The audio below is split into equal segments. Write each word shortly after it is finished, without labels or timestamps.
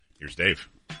Here's Dave.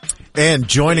 And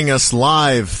joining us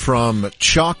live from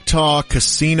Choctaw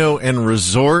Casino and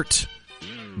Resort,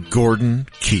 Gordon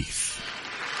Keith.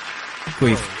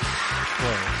 I'm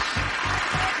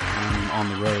on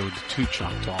the road to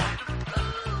Choctaw.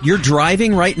 You're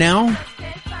driving right now?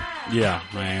 Yeah,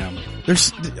 I am.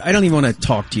 I don't even want to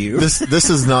talk to you. This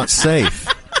is not safe.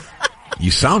 You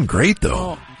sound great,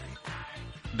 though.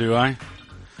 Do I?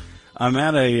 I'm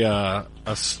at a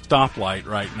stoplight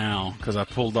right now because I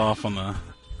pulled off on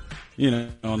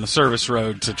the service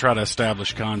road to try to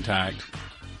establish contact.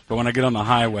 But when I get on the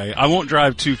highway, I won't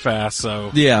drive too fast, so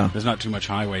there's not too much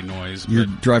highway noise. You're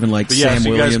driving like Sam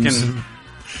Williams.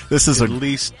 This is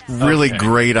really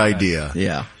great idea.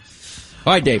 Yeah.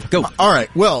 All right, Dave, go. All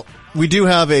right. Well, we do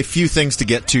have a few things to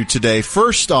get to today.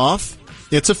 First off,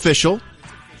 it's official.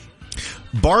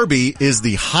 Barbie is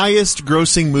the highest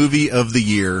grossing movie of the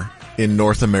year in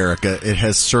North America. It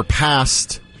has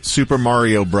surpassed Super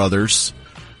Mario Brothers.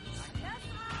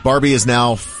 Barbie is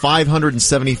now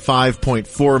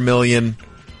 $575.4 million,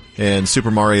 and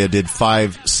Super Mario did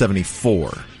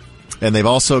 $574. And they've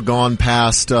also gone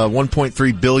past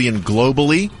 $1.3 billion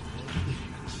globally,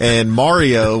 and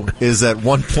Mario is at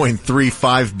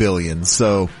 $1.35 billion.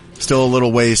 So still a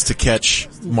little ways to catch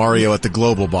Mario at the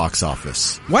global box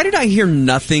office. Why did I hear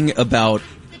nothing about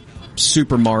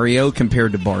Super Mario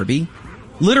compared to Barbie?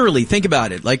 Literally, think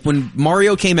about it. Like when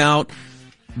Mario came out,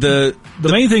 the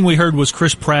main thing we heard was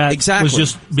Chris Pratt was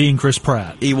just being Chris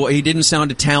Pratt. He didn't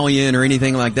sound Italian or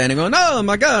anything like that. And going, oh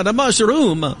my God, a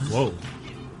mushroom. Whoa.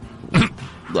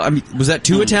 I mean, was that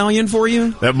too Italian for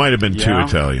you? That might have been too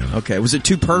Italian. Okay, was it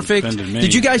too perfect?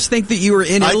 Did you guys think that you were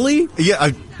in Italy?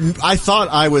 I thought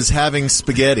I was having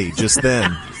spaghetti just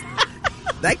then.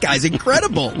 That guy's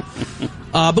incredible.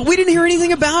 But we didn't hear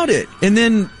anything about it. And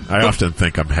then I often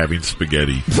think I'm having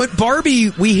spaghetti. But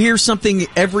Barbie, we hear something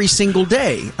every single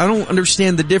day. I don't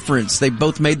understand the difference. They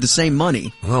both made the same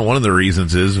money. Well, one of the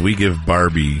reasons is we give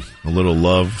Barbie a little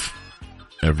love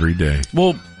every day.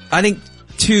 Well, I think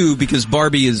too, because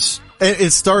Barbie is...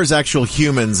 It stars actual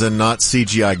humans and not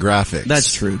CGI graphics.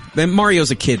 That's true. And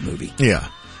Mario's a kid movie. Yeah.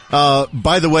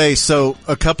 By the way, so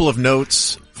a couple of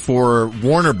notes for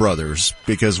Warner Brothers,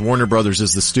 because Warner Brothers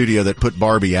is the studio that put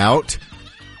Barbie out.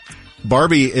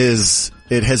 Barbie has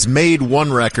made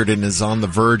one record and is on the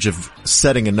verge of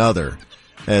setting another,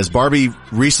 as Barbie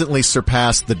recently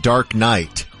surpassed The Dark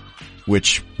Knight,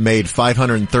 which made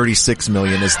 $536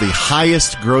 million, as the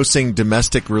highest grossing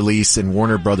domestic release in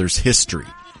Warner Brothers history.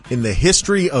 In the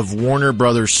history of Warner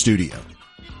Brothers Studio,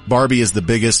 Barbie is the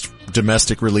biggest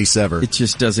domestic release ever. It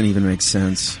just doesn't even make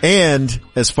sense. And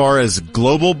as far as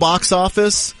global box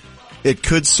office, it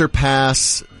could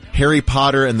surpass Harry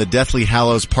Potter and the Deathly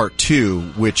Hallows Part 2,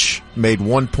 which made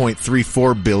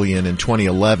 $1.34 billion in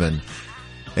 2011.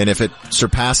 And if it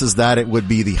surpasses that, it would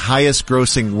be the highest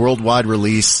grossing worldwide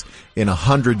release in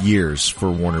 100 years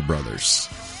for Warner Brothers.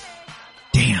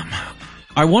 Damn.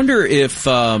 I wonder if...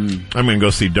 I'm going to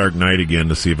go see Dark Knight again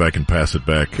to see if I can pass it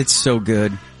back. It's so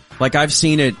good. Like, I've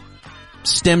seen it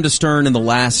stem to stern in the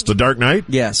last... The Dark Knight?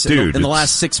 Yes. Dude, in the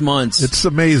last 6 months. It's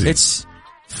amazing. It's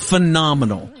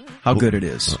phenomenal how good it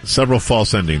is. Several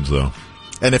false endings, though.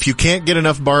 And if you can't get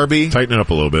enough Barbie... Tighten it up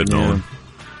a little bit, Nolan.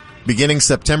 Beginning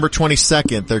September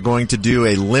 22nd, they're going to do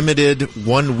a limited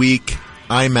 1-week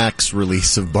IMAX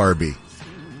release of Barbie.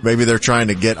 Maybe they're trying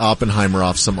to get Oppenheimer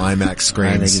off some IMAX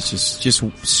screens. I think it's just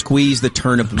squeeze the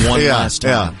turnip one last time.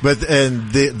 Yeah, but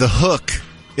the hook,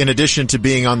 in addition to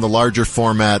being on the larger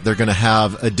format, they're going to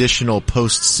have additional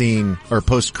post-scene or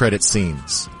post-credit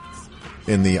scenes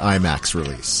in the IMAX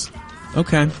release.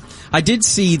 Okay. I did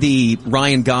see the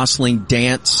Ryan Gosling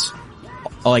dance.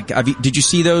 Like, did you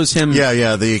see those?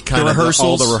 Yeah, the kind of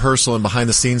all the rehearsal and behind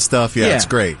the scenes stuff. Yeah, it's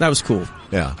great. That was cool.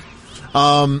 Yeah.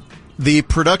 The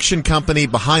production company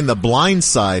behind The Blind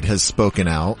Side has spoken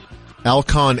out,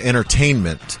 Alcon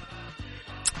Entertainment.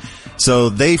 So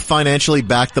they financially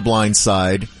backed The Blind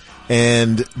Side,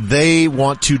 and they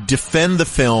want to defend the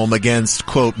film against,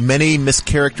 quote, many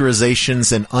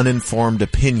mischaracterizations and uninformed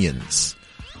opinions.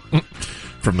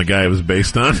 From the guy it was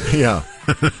based on? Yeah.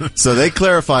 So they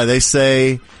clarify, they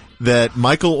say that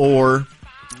Michael Orr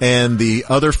and the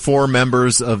other 4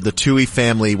 members of the Toohey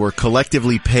family were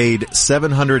collectively paid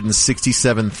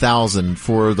 $767,000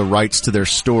 for the rights to their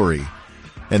story,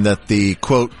 and that the,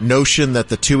 quote, notion that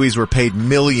the Tooheys were paid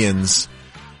millions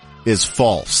is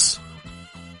false.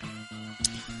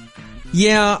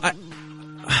 Yeah,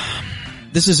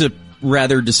 this is a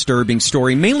rather disturbing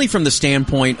story, mainly from the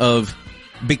standpoint of,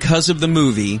 because of the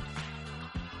movie,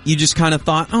 you just kind of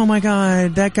thought, oh my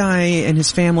God, that guy and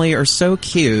his family are so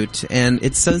cute, and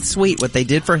it's so sweet what they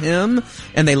did for him,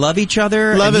 and they love each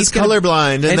other. Love is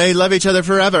colorblind, and they love each other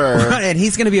forever. And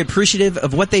he's going to be appreciative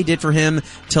of what they did for him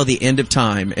till the end of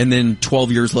time. And then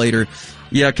 12 years later,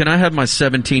 yeah, can I have my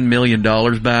 $17 million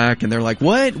back? And they're like,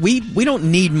 what? We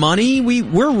don't need money.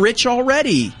 We're rich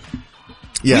already.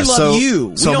 Yeah, we love you.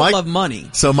 We don't love money.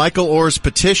 So Michael Oher's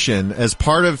petition, as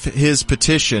part of his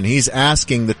petition, he's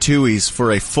asking the Tuohys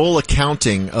for a full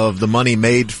accounting of the money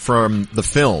made from the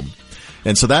film.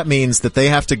 And so that means that they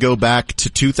have to go back to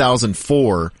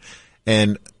 2004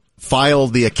 and file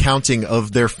the accounting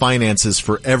of their finances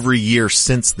for every year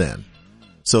since then.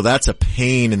 So that's a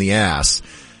pain in the ass.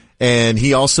 And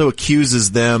he also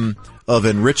accuses them of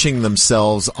enriching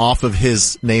themselves off of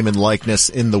his name and likeness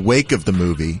in the wake of the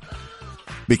movie.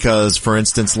 Because, for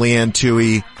instance, Leanne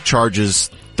Tuohy charges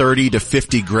 30 to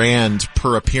 50 grand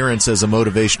per appearance as a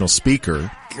motivational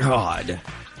speaker. God.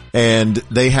 And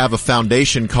they have a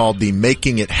foundation called the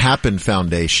Making It Happen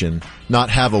Foundation. Not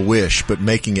Have a Wish, but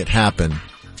Making It Happen.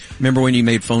 Remember when you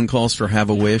made phone calls for Have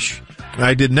a Wish?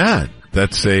 I did not.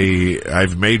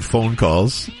 I've made phone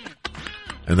calls.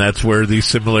 And that's where these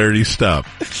similarities stop.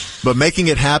 But Making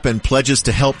It Happen pledges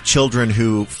to help children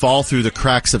who fall through the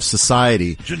cracks of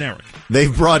society. Generic.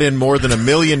 They've brought in more than $1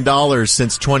 million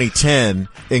since 2010,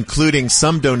 including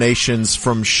some donations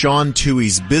from Sean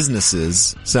Tuohy's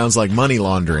businesses. Sounds like money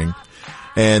laundering.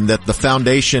 And that the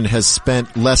foundation has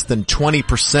spent less than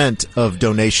 20% of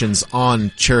donations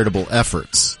on charitable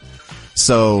efforts.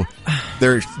 So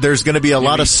there's going to be a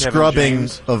lot of scrubbing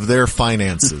of their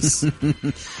finances.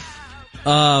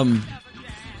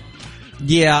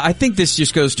 Yeah, I think this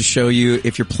just goes to show you,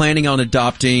 if you're planning on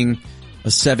adopting a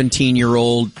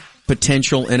 17-year-old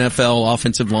potential NFL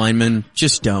offensive lineman,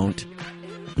 just don't.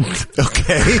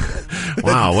 Okay.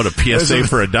 Wow, what a PSA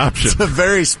for adoption. It's a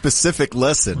very specific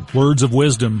lesson. Words of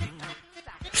wisdom.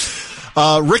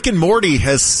 Rick and Morty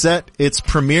has set its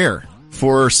premiere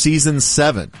for season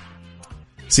 7.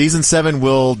 Season 7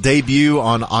 will debut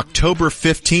on October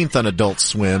 15th on Adult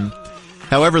Swim.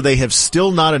 However, they have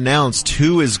still not announced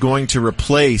who is going to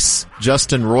replace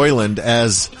Justin Roiland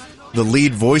as the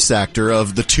lead voice actor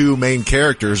of the two main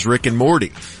characters, Rick and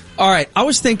Morty. All right, I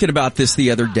was thinking about this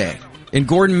the other day. And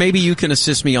Gordon, maybe you can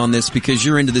assist me on this because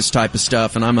you're into this type of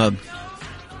stuff, and I'm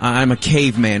a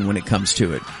caveman when it comes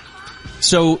to it.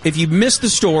 So, if you missed the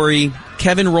story,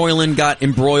 Kevin Roiland got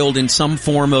embroiled in some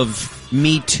form of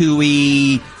Me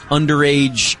Too-y,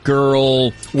 underage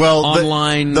girl,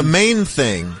 online. The main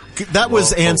thing, that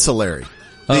was ancillary.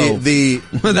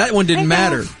 That one didn't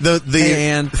matter.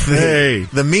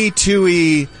 The Me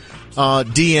Too-y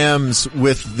DMs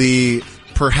with the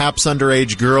perhaps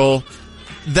underage girl,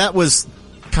 that was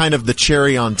kind of the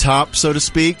cherry on top, so to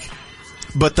speak.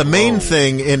 But the main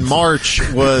thing in March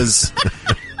was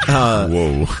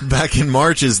back in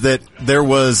March is that there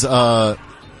was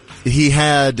he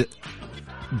had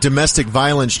domestic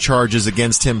violence charges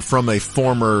against him from a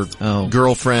former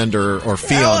girlfriend or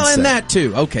fiance. Oh, and that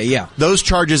too. Okay, yeah. Those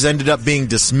charges ended up being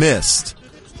dismissed.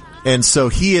 And so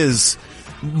he is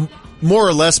more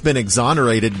or less been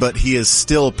exonerated, but he is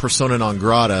still persona non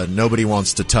grata. Nobody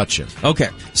wants to touch him. Okay.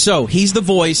 So he's the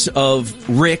voice of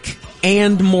Rick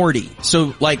and Morty.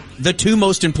 So, like, the two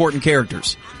most important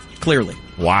characters. Clearly.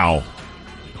 Wow.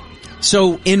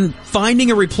 So, in finding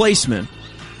a replacement,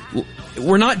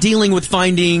 we're not dealing with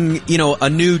finding, a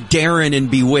new Darren in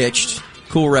Bewitched.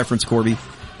 Cool reference, Corby.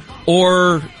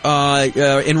 Or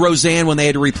in Roseanne when they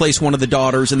had to replace one of the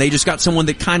daughters and they just got someone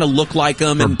that kind of looked like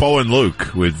them. Or Bo and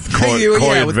Luke with Coy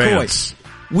and Vance.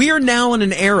 We are now in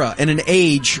an era and an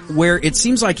age where it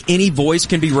seems like any voice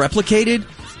can be replicated.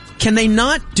 Can they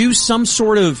not do some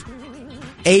sort of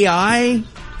AI,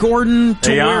 Gordon?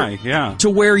 To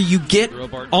where you get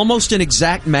almost an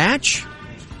exact match?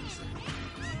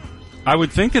 I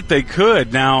would think that they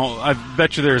could. Now, I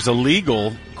bet you there's a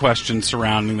legal question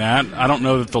surrounding that. I don't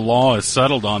know that the law is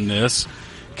settled on this.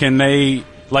 Can they,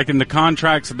 like in the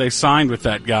contracts that they signed with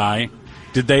that guy,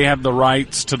 did they have the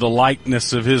rights to the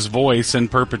likeness of his voice in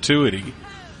perpetuity?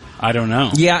 I don't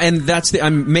know. Yeah, and that's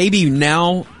maybe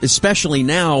now, especially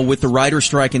now with the writer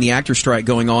strike and the actor strike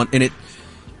going on, and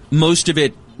most of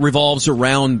it revolves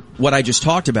around what I just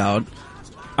talked about.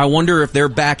 I wonder if they're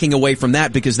backing away from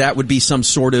that because that would be some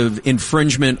sort of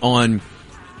infringement on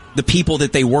the people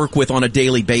that they work with on a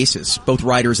daily basis, both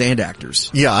writers and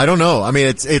actors. Yeah, I don't know. I mean,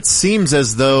 it seems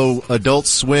as though Adult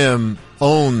Swim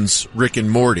owns Rick and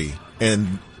Morty,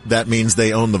 and that means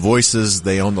they own the voices,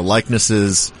 they own the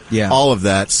likenesses, all of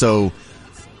that. So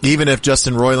even if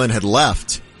Justin Roiland had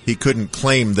left, he couldn't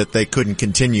claim that they couldn't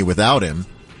continue without him.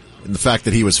 And the fact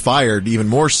that he was fired, even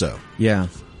more so. Yeah.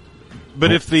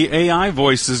 But if the AI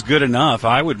voice is good enough,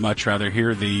 I would much rather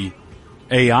hear the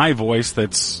AI voice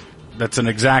that's an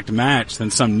exact match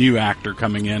than some new actor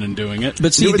coming in and doing it.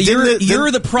 But see,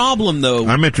 you're the problem, though.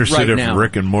 I'm interested right if now.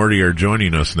 Rick and Morty are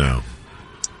joining us now.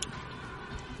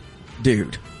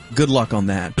 Dude, good luck on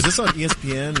that. Is this on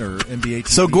ESPN or NBA TV?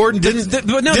 So, Gordon,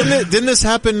 didn't this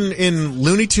happen in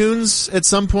Looney Tunes at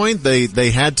some point?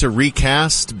 They had to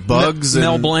recast Bugs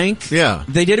Mel Blanc? Yeah.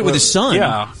 They did it with his son.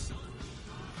 Yeah.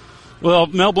 Well,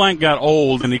 Mel Blanc got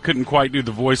old and he couldn't quite do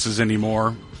the voices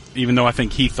anymore, even though I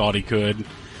think he thought he could.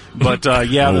 But,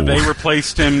 they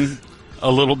replaced him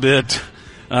a little bit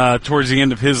towards the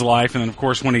end of his life. And then, of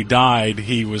course, when he died,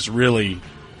 he was really,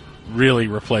 really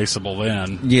replaceable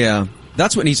then. Yeah.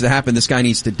 That's what needs to happen. This guy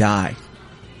needs to die.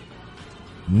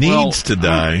 Needs to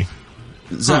die.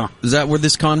 Is that where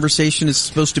this conversation is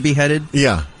supposed to be headed?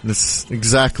 Yeah, that's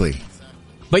exactly.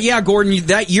 But yeah, Gordon,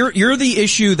 you're the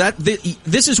issue.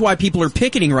 This is why people are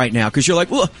picketing right now, because you're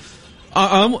like, well,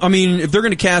 I mean, if they're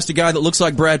going to cast a guy that looks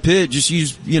like Brad Pitt, just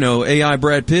use, AI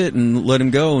Brad Pitt and let him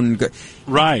go and go.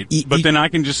 Right. But then I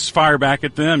can just fire back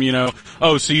at them,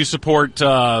 oh, so you support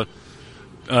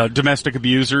domestic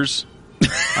abusers?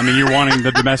 I mean, you're wanting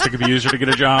the domestic abuser to get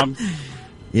a job?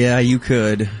 Yeah, you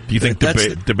could. Do you think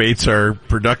debates are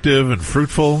productive and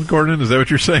fruitful, Gordon? Is that what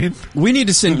you're saying? We need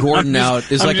to send Gordon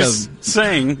out. I'm just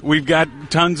saying, we've got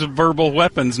tons of verbal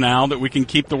weapons now that we can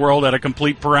keep the world at a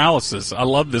complete paralysis. I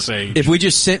love this age. If we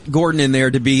just sent Gordon in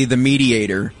there to be the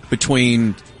mediator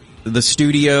between the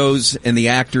studios and the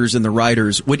actors and the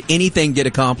writers, would anything get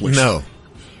accomplished?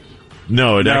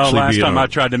 No, last time I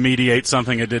tried to mediate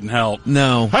something, it didn't help.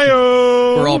 No.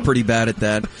 Hi-yo! We're all pretty bad at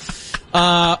that.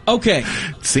 Okay.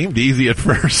 It seemed easy at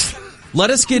first. Let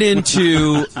us get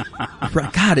into...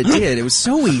 God, it did. It was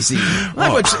so easy.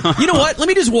 You know what? Let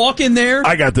me just walk in there.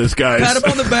 I got this, guys. Pat him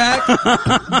on the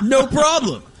back. No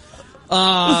problem.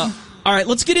 All right,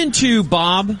 let's get into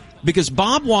Bob, because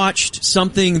Bob watched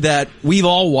something that we've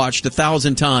all watched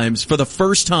 1,000 times for the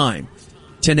first time.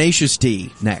 Tenacious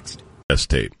D next. Yes,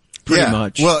 tape. Pretty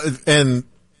much. Well, and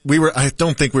I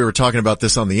don't think we were talking about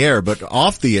this on the air, but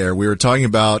off the air, we were talking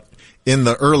about in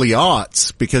the early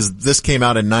aughts, because this came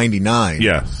out in 99.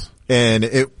 Yes.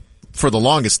 And for the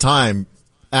longest time,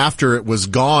 after it was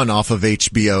gone off of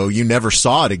HBO, you never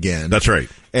saw it again. That's right.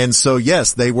 And so,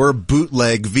 yes, they were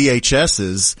bootleg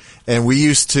VHSs, and we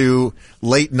used to,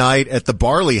 late night at the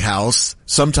Barley House,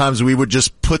 sometimes we would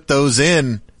just put those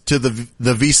in to the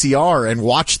VCR and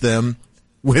watch them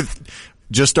with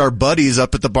just our buddies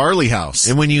up at the Barley House.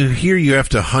 And when you hear you have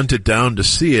to hunt it down to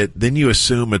see it, then you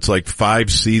assume it's like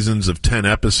 5 seasons of 10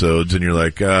 episodes, and you're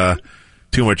like,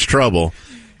 too much trouble.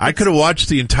 I could have watched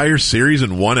the entire series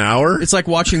in 1 hour. It's like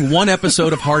watching one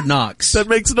episode of Hard Knocks. That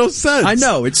makes no sense. I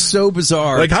know. It's so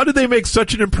bizarre. Like, how did they make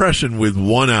such an impression with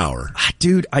 1 hour?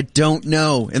 Dude, I don't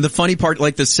know. And the funny part,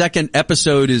 like the second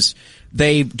episode is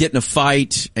they get in a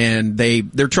fight and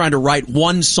they're trying to write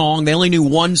one song. They only knew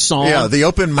one song. Yeah, the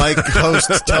open mic host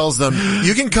tells them,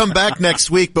 you can come back next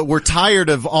week, but we're tired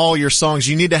of all your songs.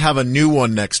 You need to have a new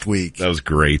one next week. That was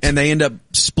great. And they end up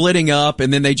splitting up,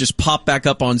 and then they just pop back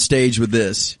up on stage with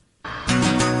this.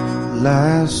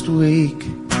 Last week,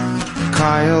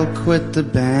 Kyle quit the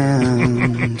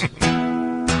band.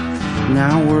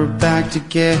 Now we're back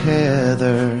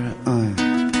together.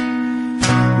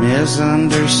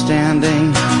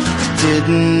 Misunderstanding,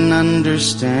 didn't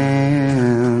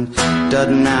understand.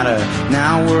 Doesn't matter,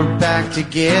 now we're back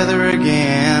together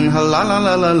again. La la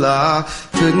la la la.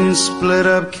 Couldn't split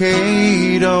up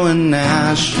Kato and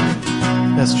Nash.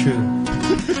 That's true.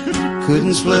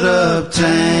 Couldn't split up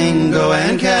Tango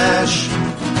and Cash.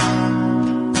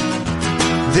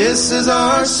 This is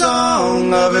our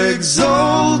song of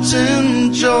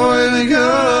exultant joy,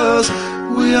 because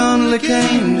we only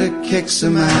came to kick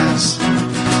some ass.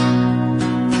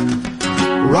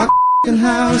 Rock f***ing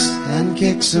house and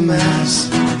kick some ass.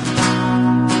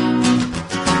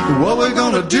 What we're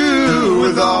gonna do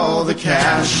with all the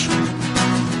cash?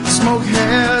 Smoke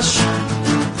hash,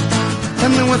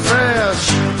 and then we're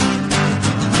fresh.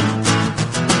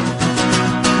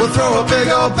 We'll throw a big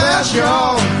old bash,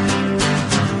 y'all.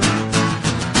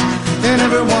 And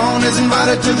everyone is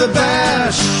invited to the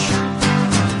bash.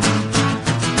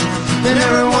 And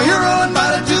everyone, you're all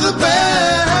invited to the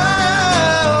bash.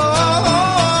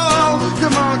 Oh,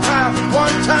 come on, Kyle.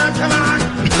 One time, come on.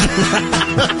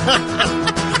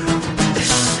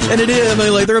 And it is. I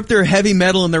mean, like, they're up there heavy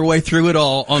metaling their way through it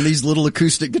all on these little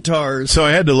acoustic guitars. So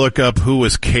I had to look up who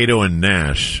was Kato and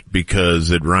Nash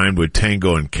because it rhymed with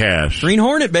Tango and Cash. Green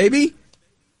Hornet, baby.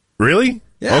 Really?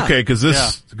 Yeah. Okay,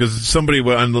 because somebody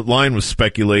on the line was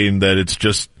speculating that it's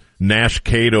just Nash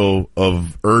Cato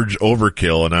of Urge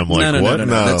Overkill, and I'm like,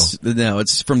 what? No,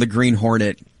 it's from the Green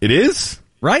Hornet. It is?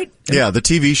 Right? Yeah, the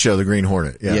TV show, The Green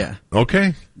Hornet. Yeah.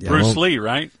 Okay. Yeah. Bruce Lee,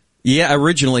 right? Yeah,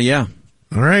 originally, yeah.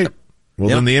 All right. Well,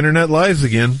 then the internet lies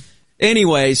again.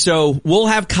 Anyway, so we'll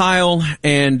have Kyle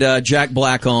and Jack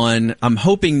Black on, I'm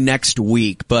hoping next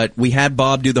week, but we had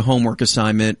Bob do the homework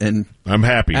assignment, and I'm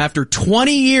happy. After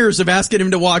 20 years of asking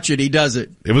him to watch it, he does it.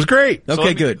 It was great.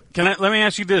 Okay, good. Let me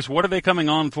ask you this. What are they coming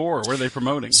on for? What are they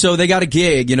promoting? So they got a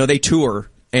gig, they tour,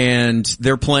 and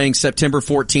they're playing September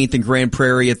 14th in Grand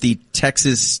Prairie at the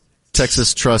Texas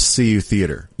Trust CU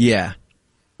Theater. Yeah.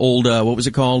 Old, what was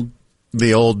it called?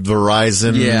 The old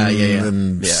Verizon. Yeah.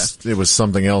 And it was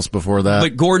something else before that.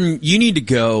 But Gordon, you need to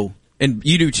go, and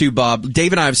you do too, Bob.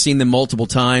 Dave and I have seen them multiple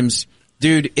times.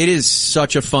 Dude, it is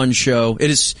such a fun show.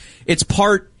 It's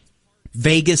part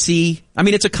Vegas-y. I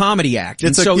mean, it's a comedy act.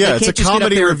 It's a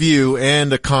comedy review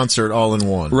and a concert all in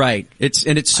one. Right.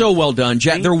 It's so well done.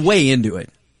 Jack, they're way into it.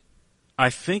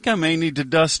 I think I may need to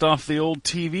dust off the old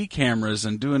TV cameras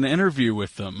and do an interview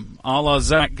with them, a la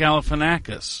Zach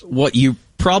Galifianakis. What you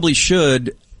probably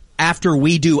should after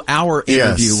we do our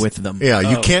interview with them. Yeah,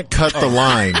 you can't cut the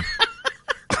line.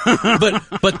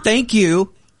 But thank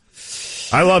you.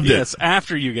 I loved it. Yes,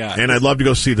 after you guys. And I'd love to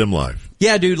go see them live.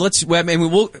 Yeah, dude,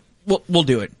 we'll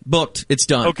do it. Booked. It's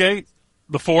done. Okay.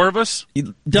 The four of us?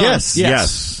 Done.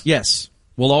 Yes.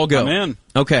 We'll all go. I'm in.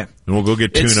 Okay. And we'll go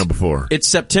get tuna before. It's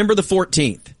September the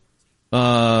 14th.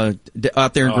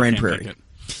 Out there in Grand Prairie.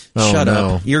 Shut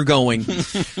up. You're going.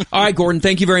 All right, Gordon,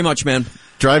 thank you very much, man.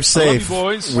 Drive safe, I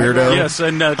love you, boys. Weirdo. Yes,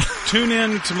 and tune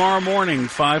in tomorrow morning,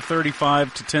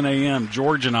 5:35 to 10 a.m.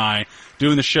 George and I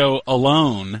doing the show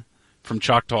alone from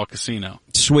Choctaw Casino.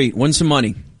 Sweet. Win some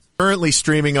money. Currently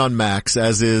streaming on Max,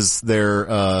 as is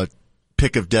their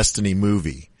Pick of Destiny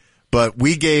movie. But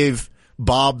we gave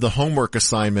Bob the homework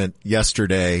assignment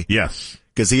yesterday. Yes.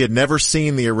 Because he had never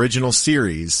seen the original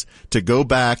series, to go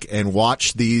back and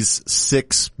watch these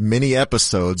 6 mini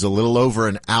episodes, a little over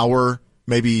an hour,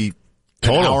 maybe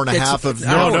total. An hour and a half of... No.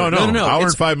 Hour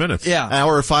and 5 minutes. Yeah.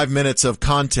 Hour or 5 minutes of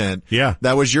content. Yeah.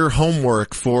 That was your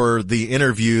homework for the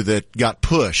interview that got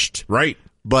pushed. Right.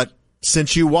 But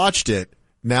since you watched it,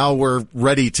 now we're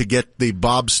ready to get the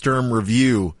Bob Sturm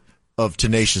review of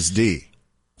Tenacious D.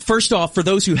 First off, for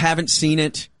those who haven't seen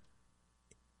it,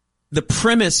 the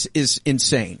premise is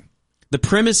insane. The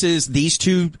premise is these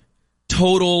two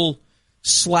total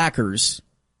slackers,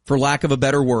 for lack of a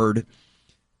better word,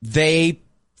 they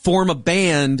form a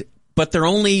band, but they're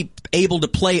only able to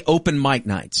play open mic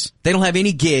nights. They don't have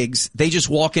any gigs. They just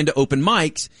walk into open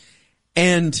mics,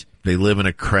 and they live in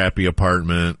a crappy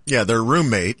apartment. Yeah, they're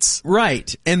roommates.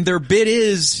 Right. And their bit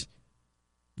is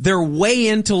they're way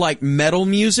into like metal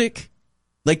music,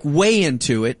 like way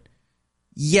into it,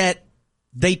 yet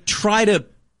they try to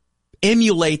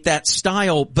emulate that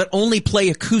style, but only play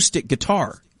acoustic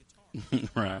guitar.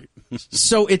 Right.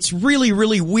 So it's really,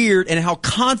 really weird, and how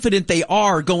confident they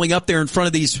are going up there in front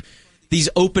of these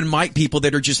open mic people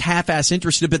that are just half-ass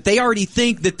interested, but they already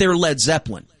think that they're Led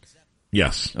Zeppelin.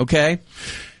 Yes. Okay?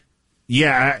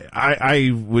 Yeah,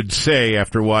 I would say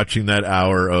after watching that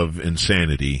hour of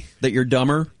insanity that you're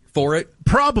dumber for it?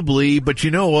 Probably, but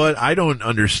you know what? I don't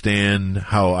understand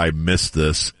how I missed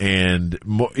this, and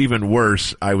even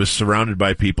worse, I was surrounded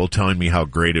by people telling me how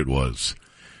great it was,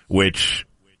 which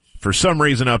for some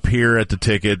reason up here at the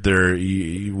ticket,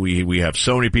 we have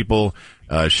so many people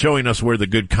showing us where the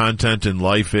good content in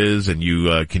life is, and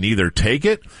you can either take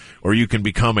it or you can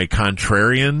become a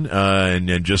contrarian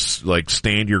and just like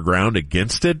stand your ground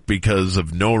against it because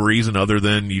of no reason other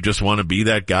than you just want to be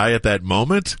that guy at that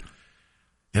moment.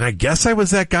 And I guess I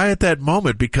was that guy at that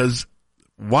moment, because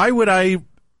why would I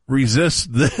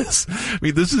resist this? I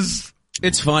mean,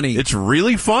 it's funny. It's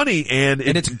really funny, and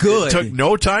it's good. It took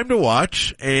no time to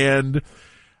watch, and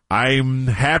I'm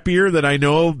happier that I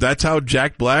know that's how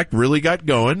Jack Black really got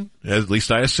going. At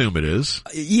least I assume it is.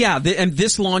 Yeah, and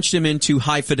this launched him into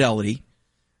High Fidelity,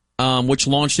 which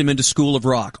launched him into School of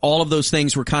Rock. All of those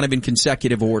things were kind of in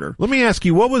consecutive order. Let me ask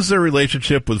you, what was their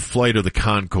relationship with Flight of the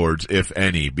Conchords, if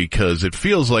any? Because it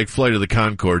feels like Flight of the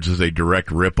Conchords is a direct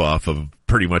ripoff of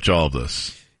pretty much all of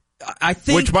this. I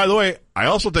think, which, by the way, I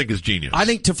also think is genius. I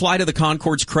think to Flight of the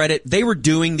Conchords' credit, they were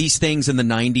doing these things in the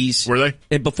 90s. Were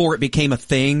they? Before it became a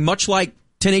thing, much like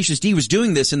Tenacious D was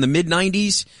doing this in the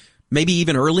mid-90s, maybe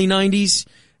even early 90s,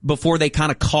 before they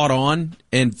kind of caught on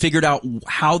and figured out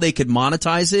how they could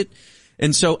monetize it.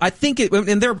 And so I think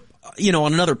and they're,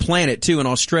 on another planet too, in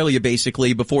Australia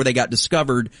basically, before they got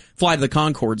discovered, Flight of the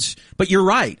Conchords. But you're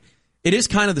right. It is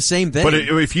kind of the same thing. But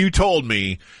if you told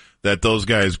me that those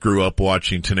guys grew up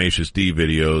watching Tenacious D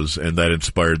videos and that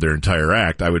inspired their entire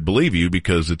act, I would believe you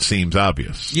because it seems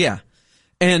obvious. Yeah.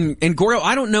 And Goro,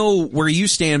 I don't know where you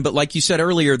stand, but like you said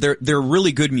earlier, they're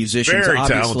really good musicians. Very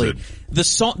obviously. talented. The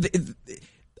song,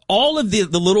 all of the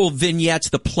little vignettes,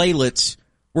 the playlets,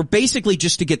 were basically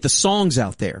just to get the songs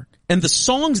out there. And the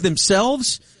songs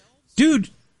themselves, dude,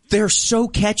 they're so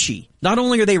catchy. Not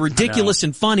only are they ridiculous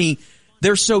and funny,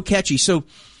 they're so catchy. So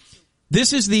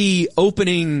this is the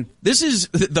opening. This is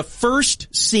the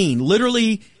first scene.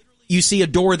 Literally, you see a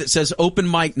door that says open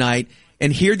mic night,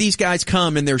 and here these guys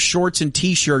come in their shorts and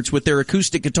t-shirts with their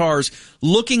acoustic guitars,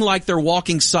 looking like they're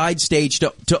walking side stage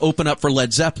to open up for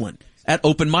Led Zeppelin at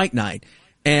open mic night.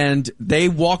 And they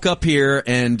walk up here,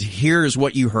 and here's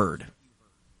what you heard.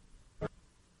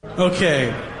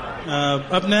 Okay.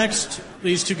 Up next,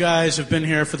 these two guys have been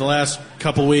here for the last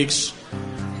couple weeks.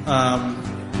 They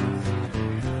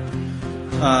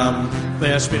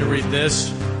asked me to read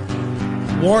this.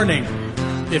 Warning,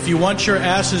 if you want your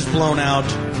asses blown out,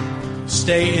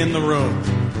 stay in the room.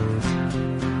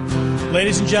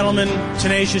 Ladies and gentlemen,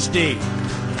 Tenacious D.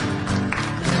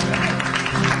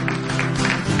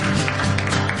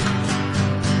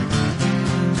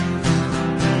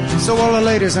 So all the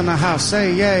ladies in the house,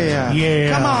 say yeah.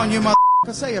 Yeah. Come on, you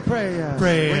motherfucker, say a prayer.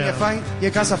 Prayer. When you fight, you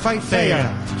got to fight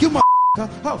fair. You motherfucker,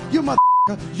 oh, you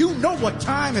motherfucker, you know what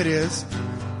time it is.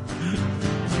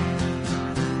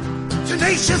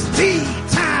 Tenacious D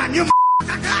time, you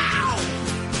motherfucker, go!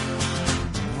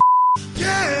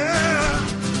 Yeah!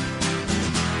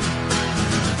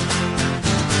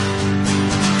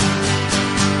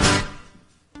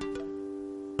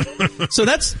 So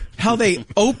that's how they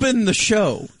open the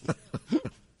show.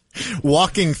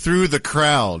 Walking through the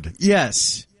crowd.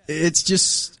 Yes. It's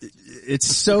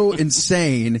so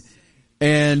insane.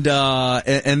 And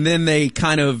then they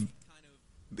kind of,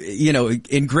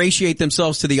 ingratiate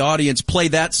themselves to the audience, play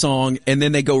that song, and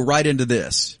then they go right into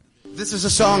this. This is a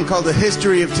song called The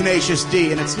History of Tenacious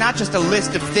D, and it's not just a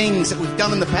list of things that we've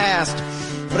done in the past,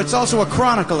 but it's also a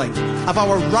chronicling of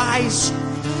our rise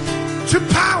to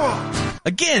power.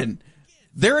 Again,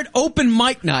 they're at open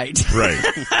mic night. Right.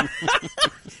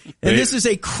 And this is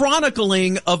a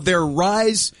chronicling of their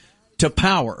rise to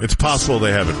power. It's possible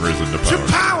they haven't risen to power. To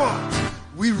power!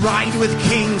 We ride with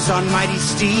kings on mighty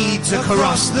steeds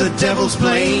across the devil's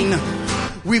plain.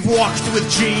 We've walked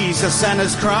with Jesus and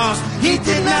his cross. He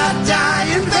did not die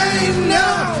in vain,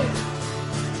 no!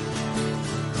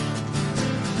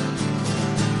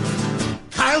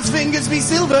 Kyle's fingers be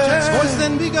silver, Jack's voice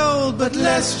then be gold, but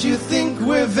lest you think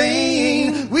we're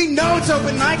vain. We know it's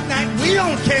open mic night, we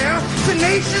don't care.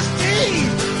 Tenacious D,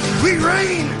 we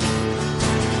reign.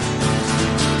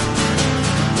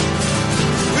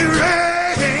 We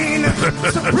reign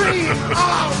supreme,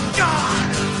 oh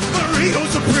God. Burrito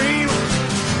supreme,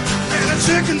 and a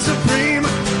chicken supreme,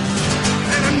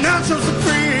 and a nacho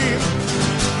supreme.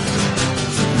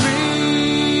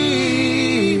 Supreme,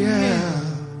 yeah.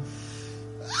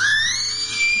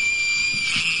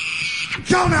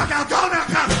 Go now, go now.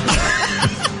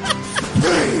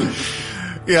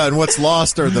 Yeah, and what's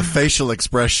lost are the facial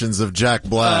expressions of Jack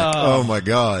Black. Oh my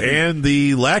God. And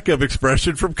the lack of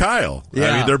expression from Kyle.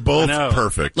 Yeah. I mean, they're both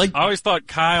perfect. I always thought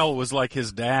Kyle was like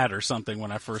his dad or something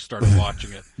when I first started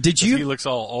watching it. Did you? He looks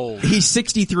all old. He's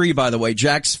 63, by the way.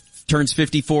 Jack's turns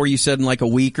 54, you said, in like a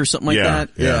week or something like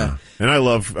that? Yeah. And I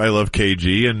love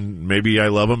KG, and maybe I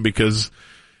love him because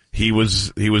he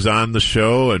was on the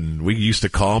show, and we used to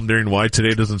call him during Why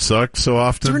Today Doesn't Suck so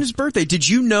often. During his birthday. Did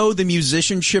you know the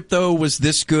musicianship, though, was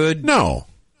this good? No,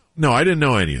 I didn't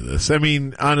know any of this. I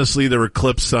mean, honestly, there were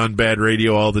clips on bad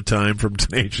radio all the time from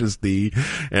Tenacious D,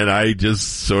 and I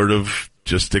just sort of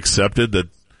just accepted that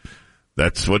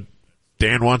that's what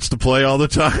Dan wants to play all the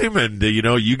time, and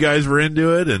you guys were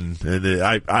into it, and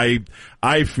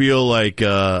I feel like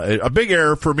a big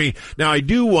error for me. Now, I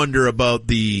do wonder about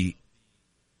the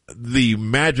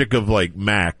magic of like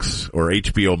Max or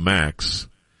HBO Max.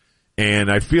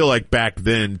 And I feel like back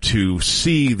then to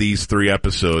see these 3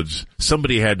 episodes,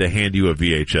 somebody had to hand you a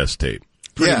VHS tape.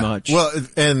 Pretty much. Well,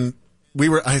 and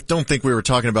I don't think we were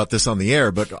talking about this on the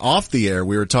air, but off the air,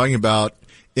 we were talking about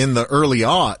in the early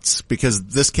aughts, because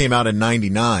this came out in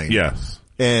 99. Yes.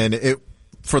 And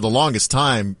for the longest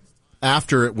time,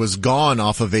 after it was gone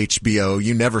off of HBO,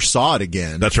 you never saw it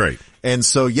again. That's right. And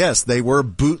so, yes, they were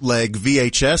bootleg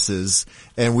VHSs,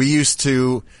 and we used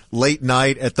to, late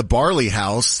night at the Barley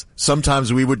House,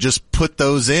 sometimes we would just put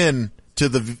those in to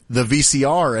the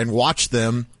VCR and watch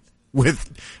them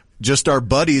with just our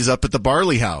buddies up at the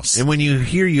Barley House. And when you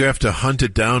hear you have to hunt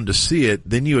it down to see it,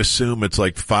 then you assume it's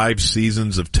like 5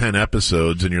 seasons of 10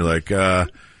 episodes, and you're like,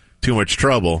 too much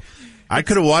trouble. I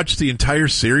could have watched the entire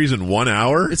series in 1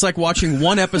 hour. It's like watching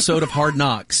one episode of Hard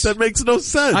Knocks. That makes no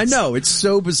sense. I know. It's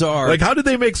so bizarre. Like, how did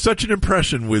they make such an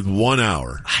impression with 1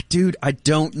 hour? Dude, I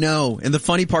don't know. And the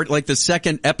funny part, like the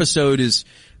second episode is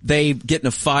they get in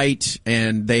a fight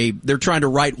and they're trying to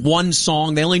write one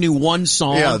song. They only knew one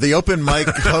song. Yeah, the open mic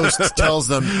host tells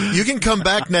them, you can come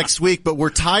back next week, but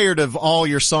we're tired of all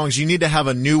your songs. You need to have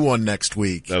a new one next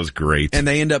week. That was great. And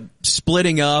they end up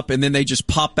splitting up, and then they just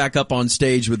pop back up on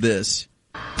stage with this.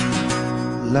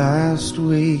 Last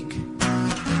week,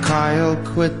 Kyle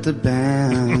quit the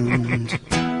band.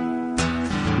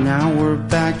 Now we're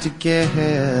back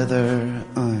together.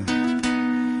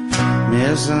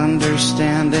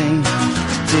 Misunderstanding,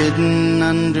 didn't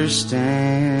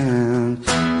understand.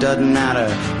 Doesn't matter,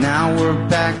 now we're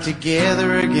back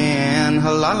together again.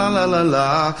 La la la la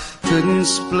la. Couldn't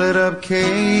split up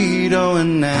Kato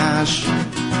and Nash.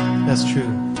 That's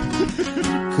true.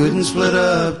 Couldn't split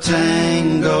up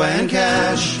Tango and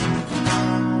Cash.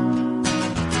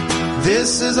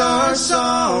 This is our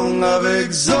song of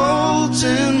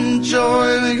exultant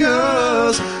joy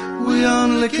because we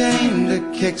only came to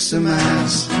kick some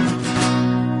ass.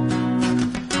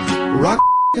 Rock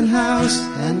f***ing house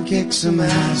and kick some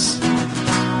ass.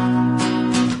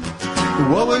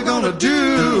 What we're gonna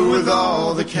do with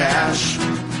all the cash?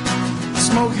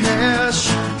 Smoke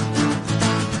hash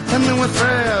and then we're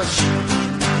fresh.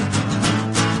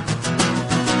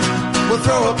 We'll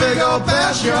throw a big old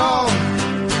bash, y'all.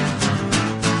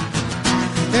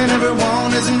 And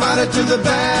everyone is invited to the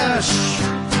bash.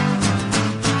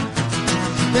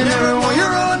 And everyone,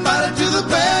 you're all invited to the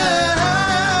bash.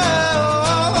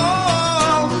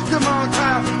 Oh, come on,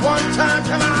 Kyle. One time,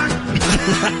 come on.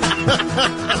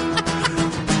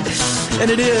 And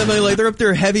it is. I mean, like, they're up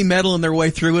there heavy metaling their way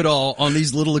through it all on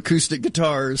these little acoustic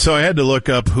guitars. So I had to look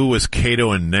up who was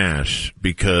Kato and Nash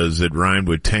because it rhymed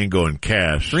with Tango and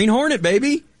Cash. Green Hornet,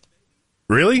 baby.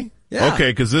 Really? Yeah.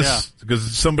 Okay, because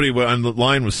somebody on the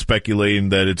line was speculating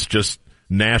that it's just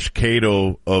Nash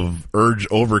Kato of Urge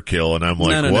Overkill, and I'm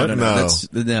like, what?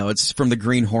 No, it's from the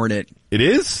Green Hornet. It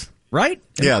is? Right?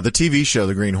 Yeah, the TV show,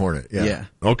 The Green Hornet. Yeah.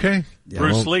 Okay. Yeah.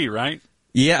 Bruce Lee, right?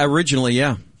 Yeah, originally,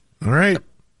 yeah. All right.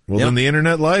 Well, then the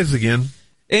internet lies again.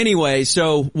 Anyway,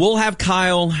 so we'll have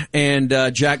Kyle and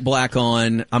Jack Black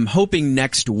on, I'm hoping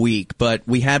next week, but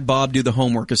we had Bob do the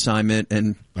homework assignment,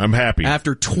 and I'm happy.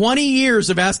 After 20 years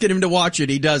of asking him to watch it,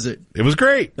 he does it. It was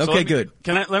great. Okay, good.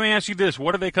 Let me ask you this.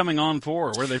 What are they coming on for?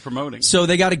 What are they promoting? So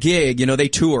they got a gig, they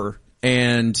tour,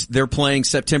 and they're playing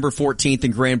September 14th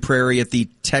in Grand Prairie at the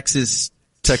Texas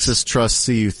Trust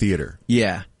CU Theater.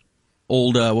 Yeah.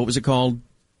 Old, what was it called?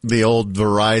 The old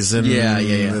Verizon. Yeah.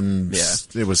 And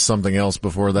it was something else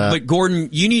before that. But Gordon,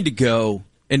 you need to go,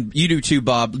 and you do too,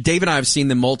 Bob. Dave and I have seen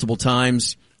them multiple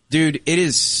times. Dude, it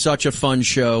is such a fun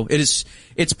show. It's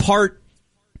part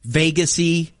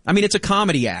Vegas-y. I mean, it's a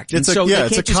comedy act. It's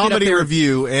a comedy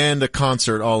review and a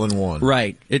concert all in one.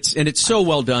 Right. It's so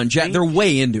well done. Jack, they're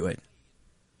way into it.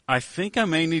 I think I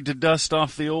may need to dust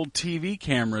off the old TV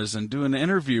cameras and do an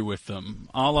interview with them,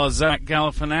 a la Zach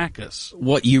Galifianakis.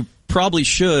 What you probably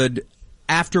should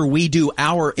after we do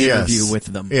our interview with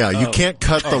them. Yeah, you can't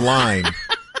cut the line.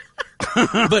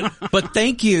 But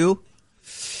thank you.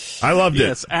 I loved it.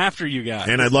 Yes, after you guys.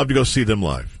 And I'd love to go see them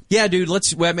live. Yeah, dude,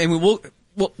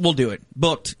 we'll do it.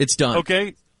 Booked. It's done.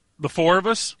 Okay. The four of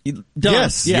us? Done.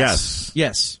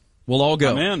 Yes. We'll all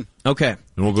go. I'm in. Okay.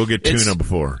 And we'll go get tuna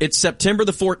before. It's September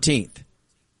the 14th.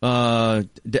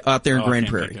 Out there in Grand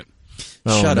Prairie.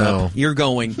 Shut up. You're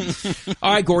going.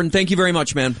 All right, Gordon, thank you very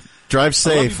much, man. Drive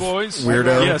safe, I love you boys.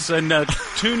 Weirdo. Yes, and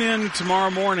tune in tomorrow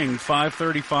morning,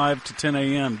 5:35 to 10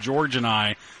 a.m. George and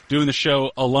I doing the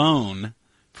show alone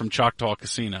from Choctaw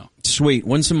Casino. Sweet.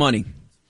 Win some money.